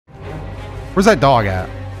Where's that dog at?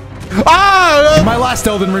 Ah! In my last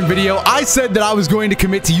Elden Ring video, I said that I was going to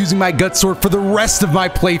commit to using my gut sword for the rest of my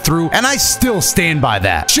playthrough, and I still stand by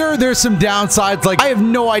that. Sure, there's some downsides, like I have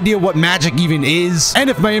no idea what magic even is, and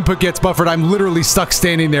if my input gets buffered, I'm literally stuck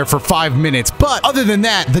standing there for 5 minutes, but other than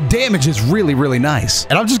that, the damage is really, really nice.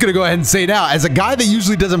 And I'm just gonna go ahead and say now, as a guy that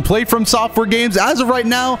usually doesn't play Fromsoftware games, as of right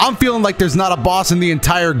now, I'm feeling like there's not a boss in the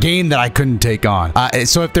entire game that I couldn't take on.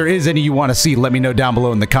 So if there is any you want to see, let me know down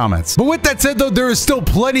below in the comments. But with that said though, there is still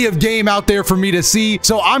plenty of game out there for me to see,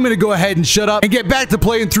 so I'm gonna go ahead and shut up and get back to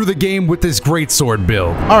playing through the game with this great sword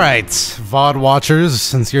build. All right, VOD watchers,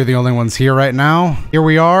 since you're the only ones here right now, here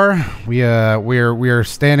we are. We are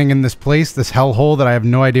standing in this place, this hellhole that I have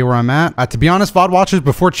no idea where I'm at. To be honest, VOD watchers,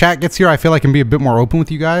 before chat gets here, I feel I can be a bit more open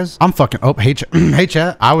with you guys. I'm fucking, oh, hey, hey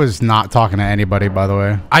chat. I was not talking to anybody, by the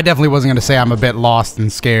way. I definitely wasn't gonna say I'm a bit lost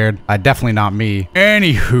and scared. Definitely not me.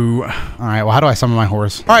 Anywho, all right, well, how do I summon my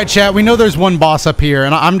horse? All right, chat, we know there's one boss up here,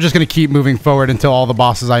 and I'm just gonna keep moving forward until all the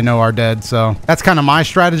bosses I know are dead. So that's kind of my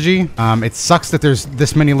strategy. It sucks that there's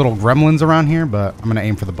this many little gremlins around here, but I'm gonna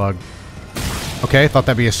aim for the bug. Okay, thought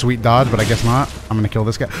that'd be a sweet dodge, but I guess not. I'm gonna kill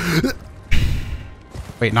this guy.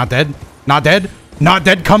 Wait, not dead? Not dead? Not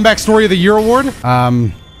dead? Comeback Story of the Year award?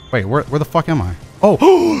 Wait, where the fuck am I?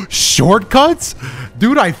 Oh, shortcuts?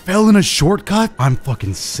 Dude, I fell in a shortcut? I'm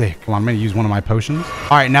fucking sick. Hold on, I'm gonna use one of my potions.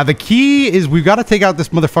 All right, now the key is we've got to take out this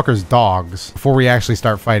motherfucker's dogs before we actually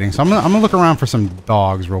start fighting. So I'm gonna look around for some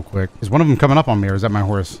dogs real quick. Is one of them coming up on me, or is that my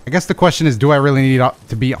horse? I guess the question is, do I really need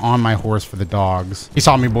to be on my horse for the dogs? He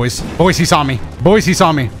saw me, boys. Boys, he saw me. Boys, he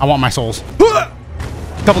saw me. I want my souls.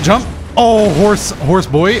 Double jump. Oh, horse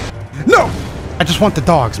boy. No, I just want the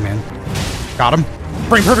dogs, man. Got him.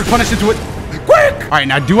 Bring perfect punish into it. Quick! All right,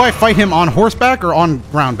 now do I fight him on horseback or on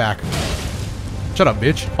ground back? Shut up,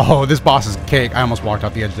 bitch. Oh, this boss is cake. I almost walked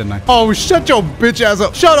off the edge, didn't I? Oh, shut your bitch ass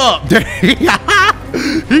up. Shut up.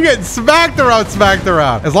 He gets smacked around, smacked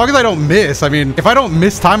around. As long as I don't miss. I mean, if I don't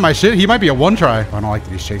mistime my shit, he might be a one try. I don't like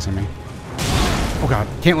that he's chasing me. Oh, God.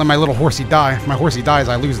 Can't let my little horsey die. If my horsey dies,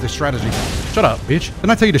 I lose this strategy. Shut up, bitch.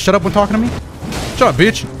 Didn't I tell you to shut up when talking to me? Shut up,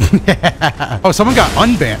 bitch. Oh, someone got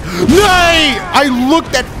unbanned. Nay! I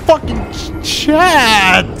looked at fucking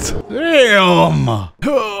chat. Damn.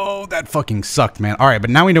 Oh, that fucking sucked, man. All right,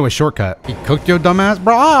 but now we know a shortcut. He cooked your dumbass?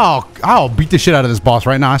 Bro, I'll beat the shit out of this boss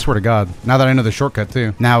right now. I swear to God. Now that I know the shortcut,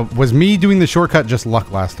 too. Now, was me doing the shortcut just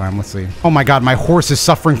luck last time? Let's see. Oh, my God. My horse is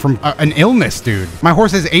suffering from an illness, dude. My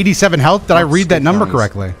horse has 87 health. Did I read that number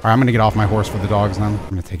correctly? All right, I'm going to get off my horse for the dogs then. I'm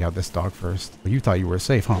going to take out this dog first. Well, you thought you were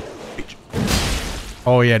safe, huh?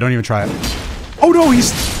 Oh, yeah, don't even try it. Oh, no,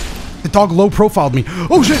 the dog low profiled me.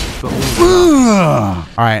 Oh, shit.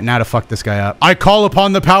 All right, now to fuck this guy up. I call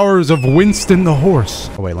upon the powers of Winston the horse.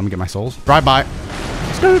 Oh, wait, let me get my souls. Drive by.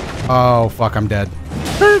 Oh, fuck, I'm dead.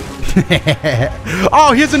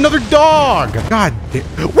 Oh, here's another dog. God damn.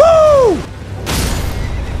 Woo!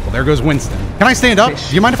 Well, there goes Winston. Can I stand up?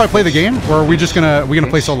 Do you mind if I play the game? Or are we just gonna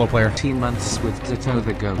play solo player? 18 months with Dotodoya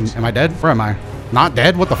the goat. Am I dead? Where am I? Not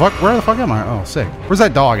dead? What the fuck? Where the fuck am I? Oh, sick. Where's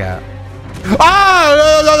that dog at? Ah!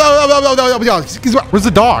 Where's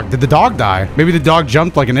the dog? Did the dog die? Maybe the dog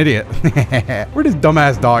jumped like an idiot. Where'd this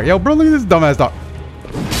dumbass dog? Yo, bro, look at this dumbass dog.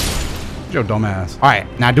 Yo, dumbass. All right,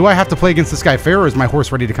 now do I have to play against this guy fair, or is my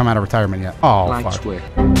horse ready to come out of retirement yet? Oh, fuck.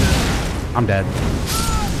 I'm dead.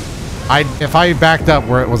 If I backed up,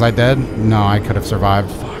 was I dead? No, I could have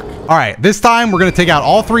survived. All right, this time we're going to take out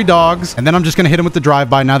all 3 dogs, and then I'm just going to hit him with the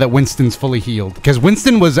drive-by now that Winston's fully healed. Because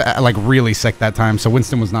Winston was, like, really sick that time, so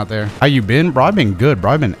Winston was not there. How you been? Bro, I've been good,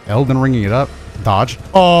 bro. I've been Elden ringing it up. Dodge.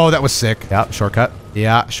 Oh, that was sick. Yeah, shortcut.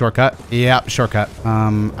 Yeah, shortcut. Yeah, shortcut.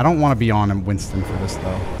 I don't want to be on him Winston for this,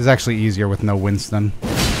 though. It's actually easier with no Winston.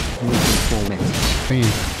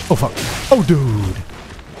 Oh, fuck. Oh, dude.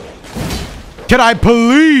 Can I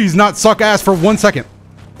please not suck ass for 1 second?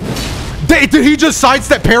 Did he just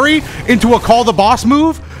sidestep parry into a call the boss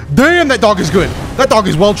move? Damn, that dog is good. That dog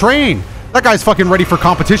is well trained. That guy's fucking ready for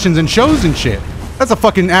competitions and shows and shit. That's a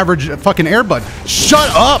fucking average fucking airbud. Shut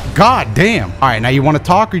up. God damn. All right, now you want to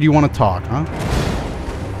talk or do you want to talk, huh?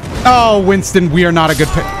 Oh, Winston, we are not a good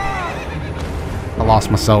pick. I lost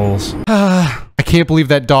my souls. I can't believe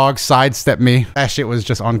that dog sidestepped me. That shit was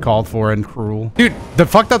just uncalled for and cruel. Dude, the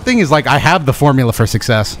fucked up thing is, like, I have the formula for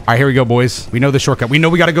success. All right, here we go, boys. We know the shortcut. We know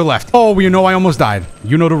we got to go left. Oh, you know I almost died.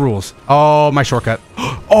 You know the rules. Oh, my shortcut.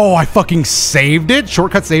 Oh, I fucking saved it.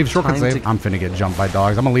 Shortcut saved, shortcut saved. I'm finna get jumped by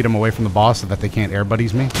dogs. I'm gonna lead them away from the boss so that they can't air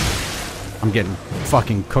buddies me. I'm getting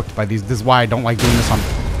fucking cooked by these. This is why I don't like doing this on...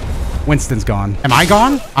 Winston's gone. Am I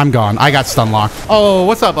gone? I'm gone. I got stun locked. Oh,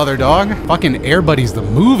 what's up, other dog? Fucking Air Buddy's the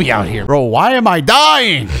movie out here. Bro, why am I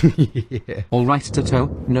dying? Yeah. All right, Toto,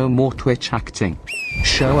 no more Twitch acting.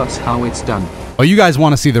 Show us how it's done. Oh, you guys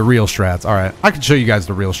want to see the real strats. All right, I can show you guys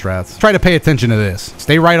the real strats. Try to pay attention to this.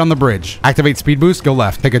 Stay right on the bridge. Activate speed boost, go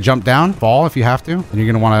left. Take a jump down, fall if you have to. And you're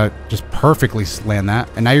going to want to just perfectly land that.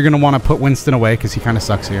 And now you're going to want to put Winston away because he kind of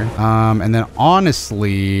sucks here. And then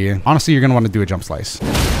honestly, you're going to want to do a jump slice.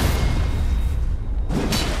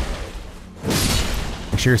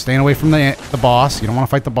 Make sure you're staying away from the boss. You don't want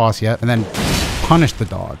to fight the boss yet. And then punish the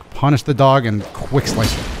dog. Punish the dog and quick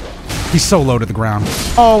slice it. He's so low to the ground.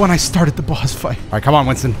 Oh, and I started the boss fight. All right, come on,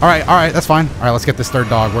 Winston. All right, that's fine. All right, let's get this third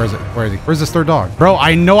dog. Where is it? Where is he? Where's this third dog? Bro,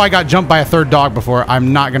 I know I got jumped by a third dog before.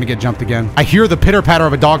 I'm not going to get jumped again. I hear the pitter-patter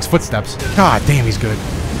of a dog's footsteps. God damn, he's good.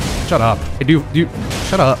 Shut up. Hey,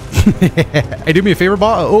 shut up. Hey, do me a favor,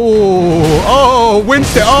 boss. Oh,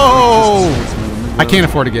 Winston. Oh. I can't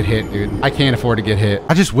afford to get hit, dude. I can't afford to get hit.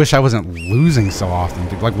 I just wish I wasn't losing so often,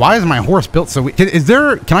 dude. Like, why is my horse built so weak?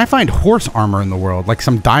 Can I find horse armor in the world? Like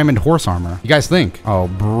some diamond horse armor? You guys think? Oh,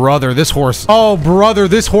 brother, this horse. Oh, brother,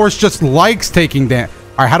 this horse just likes taking damage.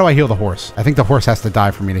 All right, how do I heal the horse? I think the horse has to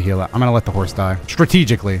die for me to heal it. I'm going to let the horse die.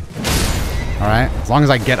 Strategically. All right, as long as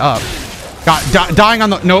I get up. Dying on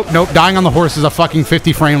the... Nope. Dying on the horse is a fucking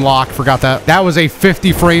 50 frame lock. Forgot that. That was a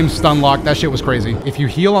 50 frame stun lock. That shit was crazy. If you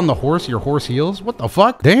heal on the horse, your horse heals? What the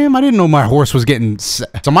fuck? Damn, I didn't know my horse was getting... So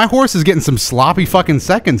my horse is getting some sloppy fucking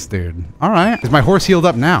seconds, dude. All right. Is my horse healed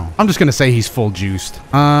up now? I'm just gonna say he's full juiced.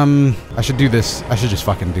 I should do this. I should just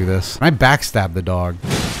fucking do this. Can I backstab the dog?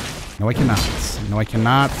 No, I cannot. No, I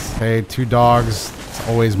cannot. Okay, 2 dogs. It's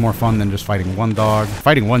always more fun than just fighting 1 dog.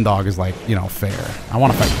 Fighting 1 dog is like, you know, fair. I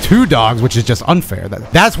want to fight 2 dogs, which is just unfair.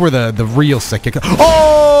 That's where the real sick kick.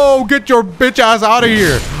 Oh, get your bitch ass out of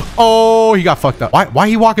here. Oh, he got fucked up. Why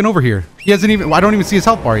he walking over here? He hasn't even, I don't even see his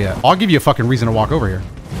health bar yet. I'll give you a fucking reason to walk over here.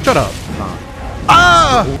 Shut up.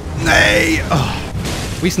 Ah! Nay!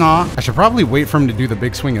 We snaw. I should probably wait for him to do the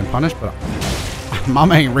big swing and punish, but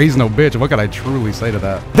mama ain't raised no bitch. What could I truly say to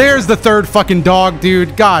that? There's the 3rd fucking dog,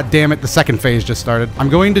 dude. God damn it. The 2nd phase just started. I'm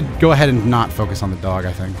going to go ahead and not focus on the dog,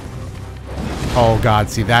 I think. Oh, God.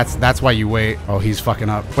 See, that's why you wait. Oh, he's fucking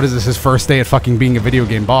up. What is this? His first day at fucking being a video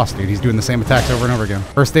game boss, dude. He's doing the same attacks over and over again.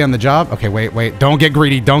 First day on the job. Okay, wait. Don't get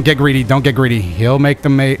greedy. Don't get greedy. Don't get greedy. He'll make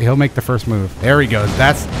the first move. There he goes.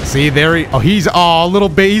 See, there he... Oh, little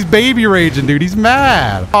baby. He's baby raging, dude. He's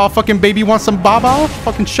mad. Oh, fucking baby wants some baba?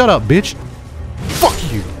 Fucking shut up, bitch.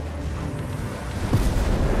 Fuck you.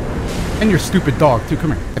 And your stupid dog, too.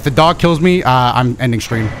 Come here. If the dog kills me, I'm ending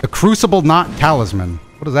stream. The Crucible Knot Talisman.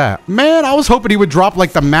 What is that? Man, I was hoping he would drop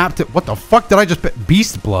like the map to... What the fuck did I just...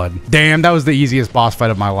 Beast Blood. Damn, that was the easiest boss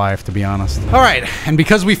fight of my life, to be honest. All right, and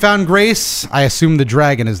because we found Grace, I assume the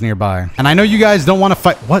dragon is nearby. And I know you guys don't want to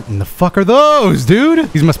fight... What in the fuck are those,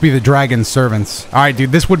 dude? These must be the dragon's servants. All right,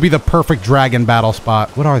 dude, this would be the perfect dragon battle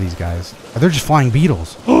spot. What are these guys? Are they just flying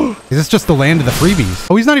beetles? Is this just the land of the freebies?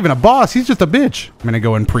 Oh, he's not even a boss. He's just a bitch. I'm gonna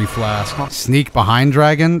go in pre-flask. Sneak behind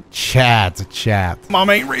dragon. Chat. Mom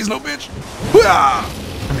ain't raised no bitch.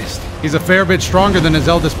 I missed. He's a fair bit stronger than his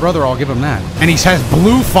eldest brother, I'll give him that. And he has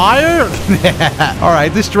blue fire? All right,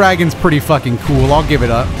 this dragon's pretty fucking cool. I'll give it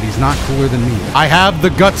up. He's not cooler than me. I have the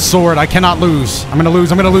gut sword. I cannot lose. I'm gonna lose.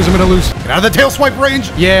 Get out of the tail swipe range.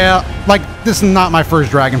 Yeah, like, this is not my first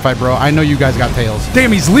dragon fight, bro. I know you guys got tails.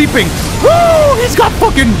 Damn, he's leaping. Woo! He's got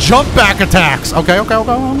fucking jump back attacks. Okay.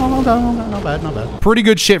 Not bad. Pretty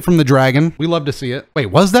good shit from the dragon. We love to see it. Wait,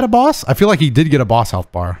 was that a boss? I feel like he did get a boss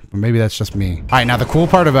health bar, but maybe that's just me. All right, now the cool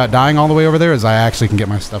part about dying all the way over there is I actually can get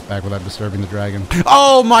my stuff back without disturbing the dragon.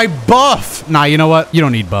 Oh, my buff! Nah, you know what? You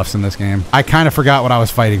don't need buffs in this game. I kind of forgot what I was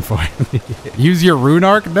fighting for. Use your rune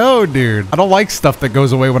arc? No, dude. I don't like stuff that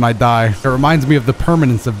goes away when I die. It reminds me of the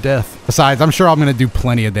permanence of death. Besides, I'm sure I'm going to do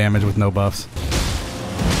plenty of damage with no buffs.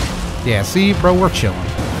 Yeah, see, bro, we're chilling.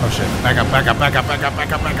 Oh, shit. Back up.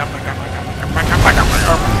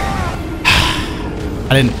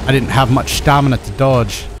 I didn't have much stamina to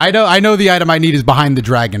dodge. I know the item I need is behind the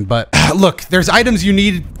dragon, but look, there's items you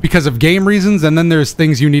need because of game reasons, and then there's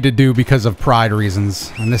things you need to do because of pride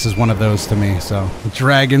reasons. And this is one of those to me, so.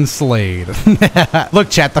 Dragon slayed. Look,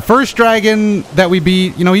 chat, the first dragon that we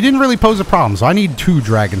beat, you know, he didn't really pose a problem, so I need 2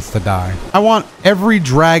 dragons to die. I want every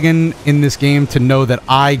dragon in this game to know that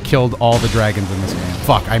I killed all the dragons in this game.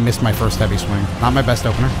 Fuck, I missed my first heavy swing. Not my best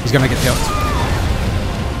opener. He's gonna get killed.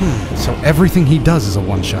 So everything he does is a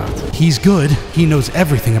one-shot. He's good. He knows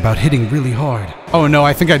everything about hitting really hard. Oh no,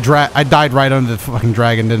 I think I died right under the fucking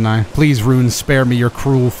dragon, didn't I? Please, runes, spare me your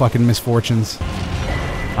cruel fucking misfortunes.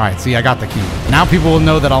 All right, see, I got the key. Now people will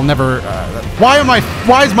know that I'll never... why am I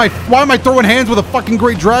throwing hands with a fucking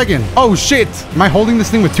great dragon? Oh, shit. Am I holding this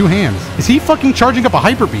thing with 2 hands? Is he fucking charging up a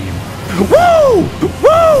hyper beam? Woo!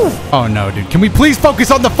 Woo! Oh, no, dude. Can we please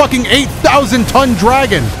focus on the fucking 8,000-ton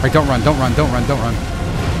dragon? All right, don't run.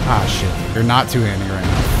 Ah, shit. You're not two-handing right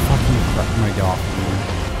now. Fucking crap. I'm gonna get off.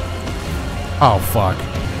 Oh, fuck.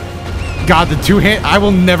 God, the two-hand... I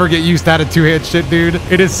will never get used to that two-hand shit, dude.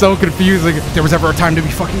 It is so confusing. If there was ever a time to be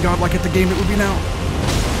fucking godlike at the game, it would be now.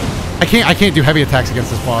 I can't do heavy attacks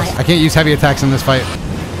against this boss. I can't use heavy attacks in this fight.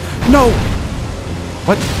 No!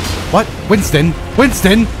 What? Winston?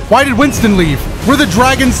 Winston? Why did Winston leave? We're the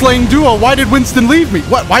dragon-slaying duo. Why did Winston leave me?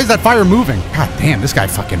 What? Why is that fire moving? God damn, this guy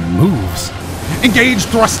fucking moves. Engage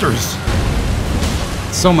thrusters.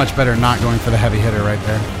 So much better not going for the heavy hitter right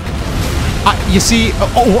there. You see,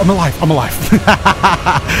 oh, I'm alive.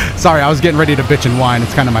 Sorry, I was getting ready to bitch and whine.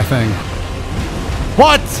 It's kind of my thing.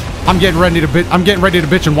 What? I'm getting ready to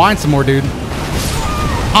bitch and whine some more, dude.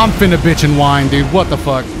 I'm finna bitch and whine, dude. What the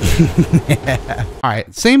fuck? Yeah. All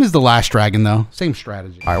right, same as the last dragon though. Same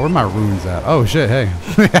strategy. All right, where are my runes at? Oh shit, hey.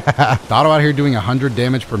 Dotto out here doing 100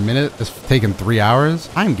 damage per minute. It's taking 3 hours.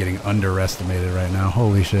 I'm getting underestimated right now.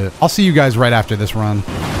 Holy shit. I'll see you guys right after this run.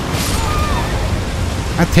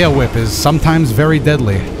 That tail whip is sometimes very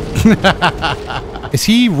deadly. Is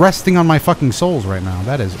he resting on my fucking souls right now?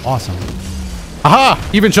 That is awesome. Aha!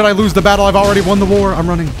 Even should I lose the battle, I've already won the war. I'm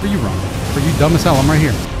running. Where you run? Where you dumb as hell? I'm right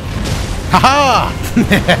here. Haha!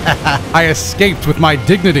 I escaped with my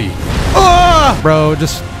dignity. Ah! Bro,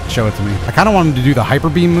 just show it to me. I kind of want him to do the hyper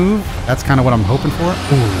beam move. That's kind of what I'm hoping for.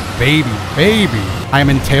 Ooh, baby. I am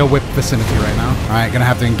in tail whip vicinity right now. All right, gonna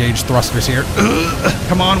have to engage thrusters here.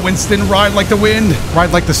 Come on, Winston, ride like the wind.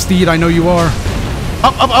 Ride like the steed I know you are.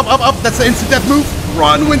 Up. That's the instant death move.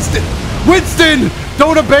 Run, Winston. Winston,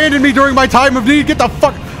 don't abandon me during my time of need. Get the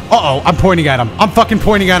fuck. Uh-oh, I'm pointing at him. I'm fucking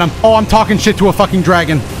pointing at him. Oh, I'm talking shit to a fucking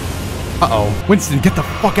dragon. Uh-oh. Winston, get the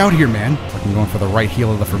fuck out here, man. Fucking going for the right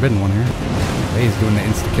heel of the forbidden one here. Okay, he's doing the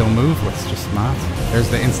insta-kill move. Let's just not. There's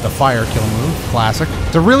the insta-fire kill move. Classic.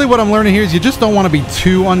 So really what I'm learning here is you just don't want to be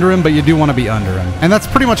too under him, but you do want to be under him. And that's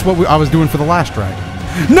pretty much what I was doing for the last dragon.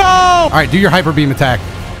 No! All right, do your hyper beam attack.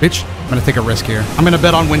 Bitch, I'm going to take a risk here. I'm going to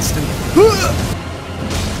bet on Winston.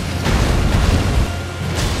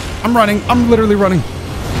 I'm running. I'm literally running.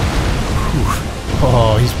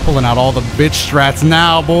 Oh, he's pulling out all the bitch strats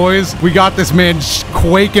now, boys. We got this man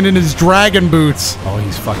quaking in his dragon boots. Oh,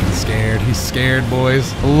 he's fucking scared. He's scared,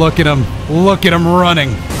 boys. Look at him. Look at him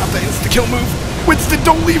running. Not the insta-kill move. Winston,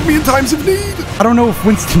 don't leave me in times of need. I don't know if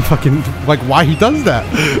Winston fucking, like, why he does that.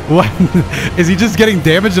 What? Is he just getting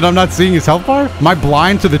damaged and I'm not seeing his health bar? Am I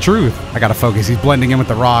blind to the truth? I gotta focus. He's blending in with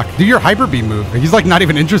the rock. Do your hyper beam move. He's, like, not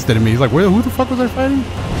even interested in me. He's like, who the fuck was I fighting?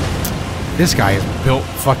 This guy is built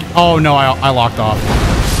fucking... Oh, no, I locked off.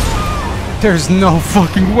 There's no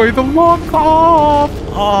fucking way to lock off.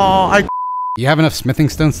 Oh, You have enough smithing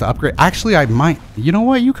stones to upgrade? Actually, I might. You know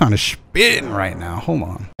what? You kind of spitting right now. Hold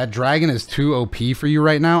on. That dragon is too OP for you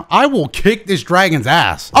right now. I will kick this dragon's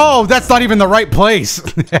ass. Oh, that's not even the right place.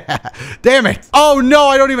 Damn it. Oh, no,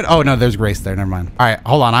 I don't even... Oh, no, there's Grace there. Never mind. All right,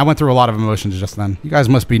 hold on. I went through a lot of emotions just then. You guys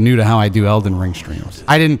must be new to how I do Elden Ring streams.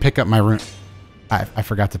 I didn't pick up my rune. I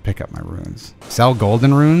forgot to pick up my runes. Sell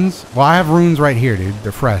golden runes? Well, I have runes right here, dude.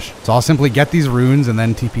 They're fresh. So I'll simply get these runes and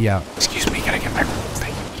then TP out. Excuse me, gotta get my runes.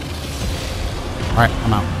 Thank you. All right,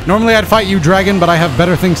 I'm out. Normally I'd fight you, dragon, but I have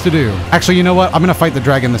better things to do. Actually, you know what? I'm gonna fight the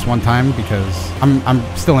dragon this one time because I'm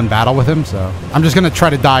still in battle with him, so I'm just gonna try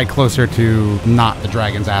to die closer to not the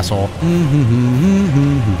dragon's asshole.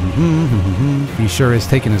 He sure is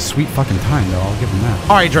taking his sweet fucking time, though. I'll give him that.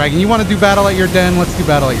 All right, dragon, you want to do battle at your den? Let's do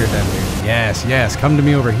battle at your den, dude. Yes, come to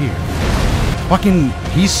me over here. Fucking,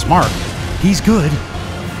 he's smart. He's good.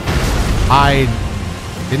 I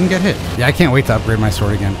didn't get hit. Yeah, I can't wait to upgrade my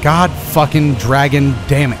sword again. God fucking dragon,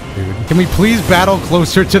 damn it, dude. Can we please battle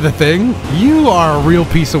closer to the thing? You are a real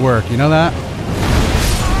piece of work, you know that?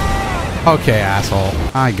 Okay, asshole.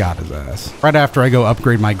 I got his ass. Right after I go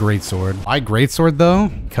upgrade my greatsword. Why greatsword, though?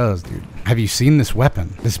 Because, dude, have you seen this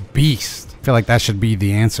weapon? This beast. I feel like that should be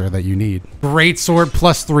the answer that you need. Greatsword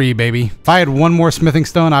 +3, baby. If I had one more smithing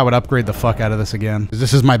stone, I would upgrade the fuck out of this again.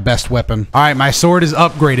 This is my best weapon. All right, my sword is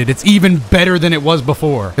upgraded. It's even better than it was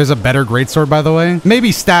before. There's a better greatsword, by the way. Maybe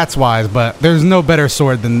stats-wise, but there's no better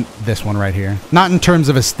sword than this one right here. Not in terms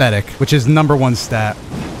of aesthetic, which is #1 stat.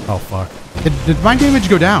 Oh, fuck. Did my damage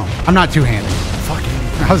go down? I'm not two-handed.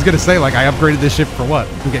 Fucking. I was gonna say, like, I upgraded this shit for what?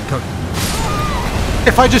 I'm getting cooked.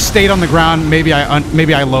 If I just stayed on the ground, maybe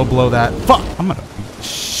I low blow that. Fuck! I'm gonna beat the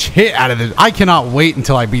shit shit out of this. I cannot wait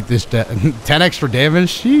until I beat this 10 extra damage.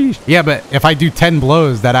 Sheesh. Yeah, but if I do 10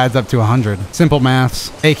 blows, that adds up to 100. Simple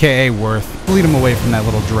maths, aka worth. Lead him away from that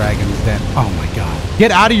little dragon's den. Oh my god.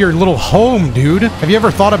 Get out of your little home, dude. Have you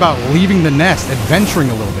ever thought about leaving the nest, adventuring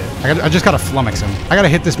a little bit? I just gotta flummox him. I gotta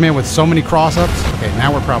hit this man with so many cross-ups. Okay,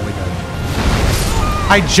 now we're probably dead.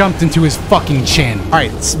 I jumped into his fucking chin. All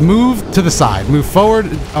right, let's move to the side. Move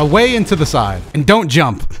forward, away and to the side. And don't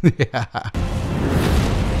jump. Yeah.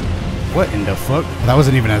 What in the fuck? That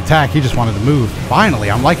wasn't even an attack. He just wanted to move.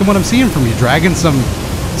 Finally, I'm liking what I'm seeing from you, Dragon. Some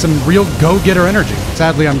real go-getter energy.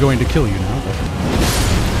 Sadly, I'm going to kill you now. But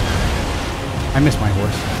I miss my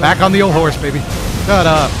horse. Back on the old horse, baby. Shut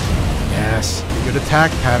up. Yes. Good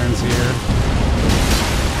attack patterns here.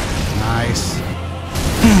 Nice.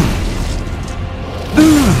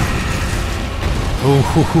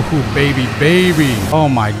 Oh, baby, baby. Oh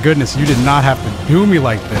my goodness, you did not have to do me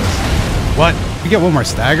like this. What? You get one more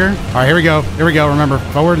stagger? All right, here we go. Here we go. Remember,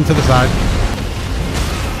 forward and to the side.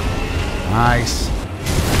 Nice.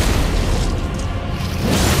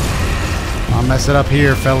 I'll mess it up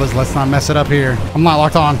here, fellas. Let's not mess it up here. I'm not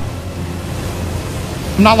locked on.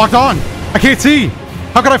 I'm not locked on. I can't see.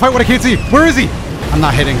 How can I fight what I can't see? Where is he? I'm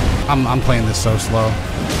not hitting. I'm playing this so slow.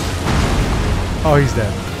 Oh, he's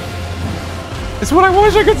dead. It's what I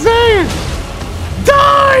wish I could say.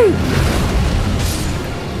 Die!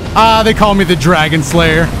 Ah, they call me the Dragon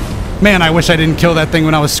Slayer. Man, I wish I didn't kill that thing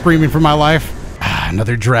when I was screaming for my life. Ah,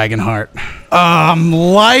 another dragon heart. I'm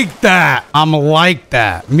like that. I'm like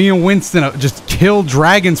that. Me and Winston just kill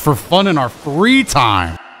dragons for fun in our free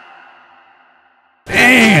time.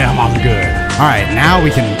 Damn, I'm good. All right, now we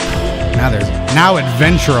can. Now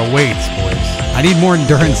adventure awaits, boys. I need more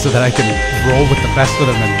endurance so that I can roll with the best of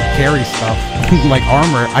them and carry stuff like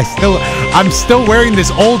armor. I'm still wearing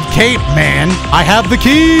this old cape, man. I have the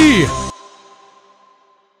key.